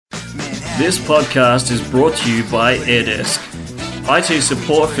This podcast is brought to you by AirDesk, IT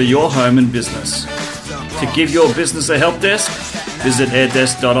support for your home and business. To give your business a help desk, visit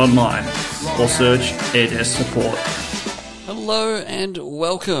airdesk.online or search AirDesk support. Hello and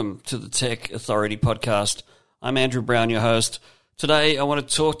welcome to the Tech Authority Podcast. I'm Andrew Brown, your host. Today I want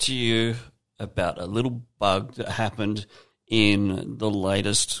to talk to you about a little bug that happened in the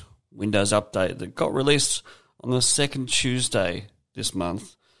latest Windows update that got released on the second Tuesday this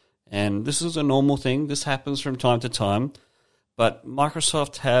month. And this is a normal thing. This happens from time to time. But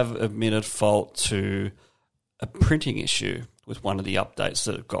Microsoft have admitted fault to a printing issue with one of the updates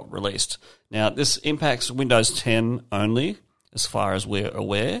that got released. Now, this impacts Windows 10 only, as far as we're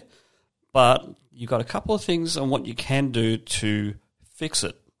aware. But you've got a couple of things on what you can do to fix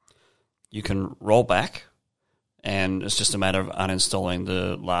it. You can roll back, and it's just a matter of uninstalling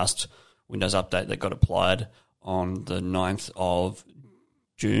the last Windows update that got applied on the 9th of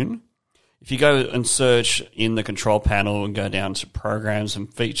June. If you go and search in the control panel and go down to programs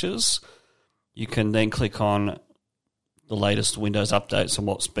and features, you can then click on the latest Windows updates and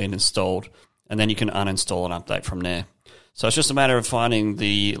what's been installed, and then you can uninstall an update from there. So it's just a matter of finding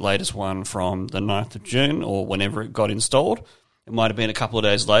the latest one from the 9th of June or whenever it got installed. It might have been a couple of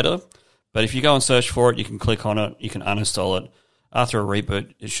days later, but if you go and search for it, you can click on it, you can uninstall it. After a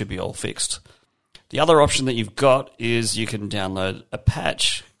reboot, it should be all fixed. The other option that you've got is you can download a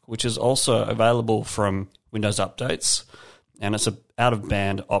patch, which is also available from Windows Updates, and it's an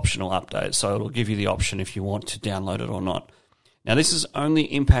out-of-band optional update, so it'll give you the option if you want to download it or not. Now, this is only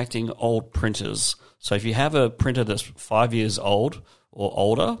impacting old printers, so if you have a printer that's 5 years old or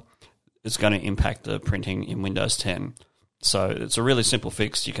older, it's going to impact the printing in Windows 10. So it's a really simple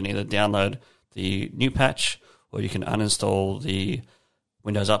fix. You can either download the new patch or you can uninstall the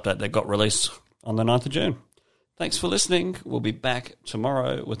Windows Update that got released on the 9th of June. Thanks for listening. We'll be back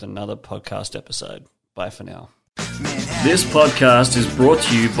tomorrow with another podcast episode. Bye for now. This podcast is brought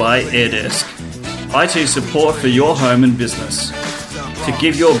to you by AirDesk, IT support for your home and business. To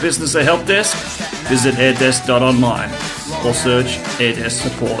give your business a help desk, visit airdesk.online or search AirDesk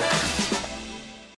support.